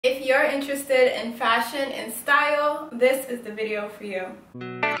If you're interested in fashion and style, this is the video for you.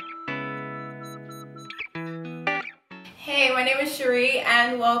 Hey, my name is Cherie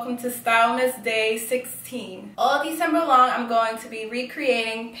and welcome to Stylemas Day 16. All December long, I'm going to be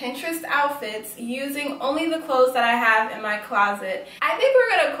recreating Pinterest outfits using only the clothes that I have in my closet. I think we're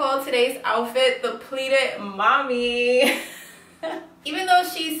gonna call today's outfit the Pleated Mommy. Even though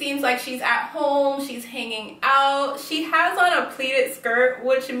she seems like she's at home, she's hanging out, she has on a pleated skirt,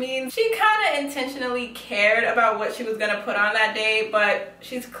 which means she kind of intentionally cared about what she was going to put on that day, but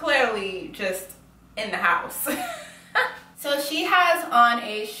she's clearly just in the house. So she has on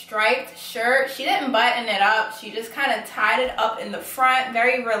a striped shirt. She didn't button it up. She just kind of tied it up in the front,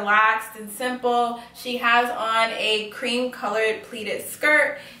 very relaxed and simple. She has on a cream colored pleated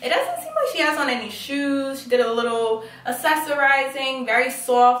skirt. It doesn't seem like she has on any shoes. She did a little accessorizing, very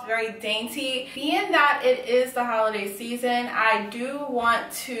soft, very dainty. Being that it is the holiday season, I do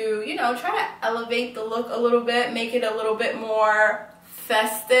want to, you know, try to elevate the look a little bit, make it a little bit more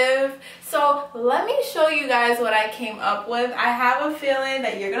festive. So let me show you guys what I came up with. I have a feeling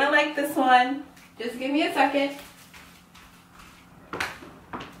that you're gonna like this one. Just give me a second.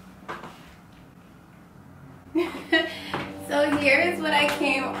 So here's what I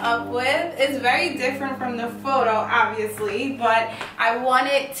came up with. It's very different from the photo, obviously, but I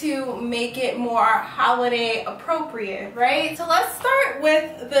wanted to make it more holiday appropriate, right? So let's start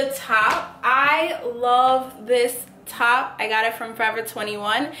with the top. I love this top. I got it from Forever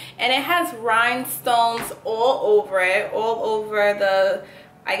 21 and it has rhinestones all over it, all over the,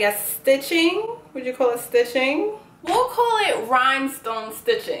 I guess, stitching. Would you call it stitching? We'll call it rhinestone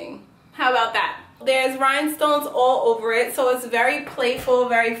stitching. How about that? There's rhinestones all over it, so it's very playful,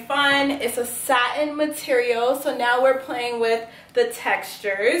 very fun. It's a satin material, so now we're playing with the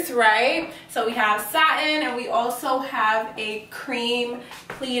textures, right? So we have satin and we also have a cream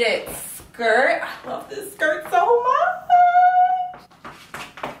pleated skirt. I love this skirt so much.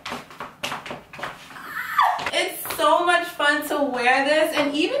 It's so much fun to wear this,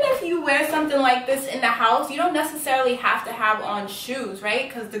 and even if you wear something like this in the house, you don't necessarily have to have on shoes, right?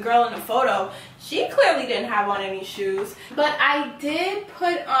 Because the girl in the photo, she clearly didn't have on any shoes. But I did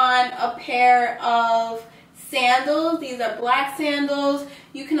put on a pair of sandals. These are black sandals.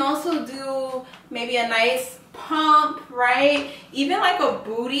 You can also do maybe a nice pump, right? Even like a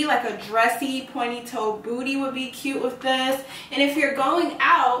booty, like a dressy pointy toe booty would be cute with this. And if you're going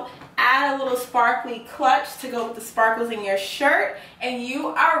out, add a little sparkly clutch to go with the sparkles in your shirt and you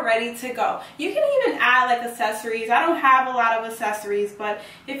are ready to go. You can even add like accessories. I don't have a lot of accessories, but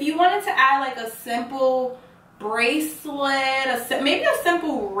if you wanted to add like a simple bracelet, maybe a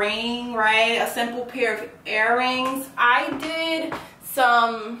simple ring, right? A simple pair of earrings. I did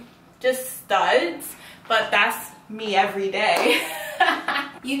some just studs, but that's me every day.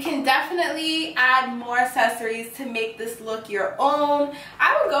 You can definitely add more accessories to make this look your own.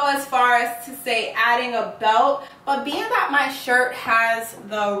 I would go as far as to say adding a belt, but being that my shirt has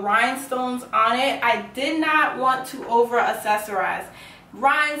the rhinestones on it, I did not want to over accessorize.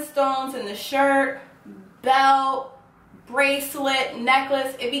 Rhinestones in the shirt, belt, bracelet,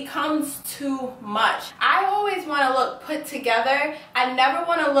 necklace, it becomes too much. I always want to look put together. I never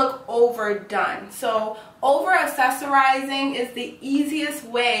want to look overdone. So over accessorizing is the easiest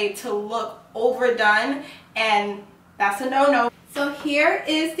way to look overdone, and that's a no-no. So here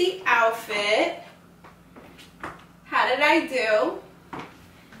is the outfit. How did I do?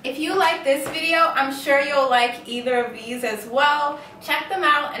 If you like this video, I'm sure you'll like either of these as well. Check them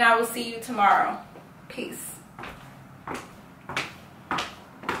out and I will see you tomorrow. Peace.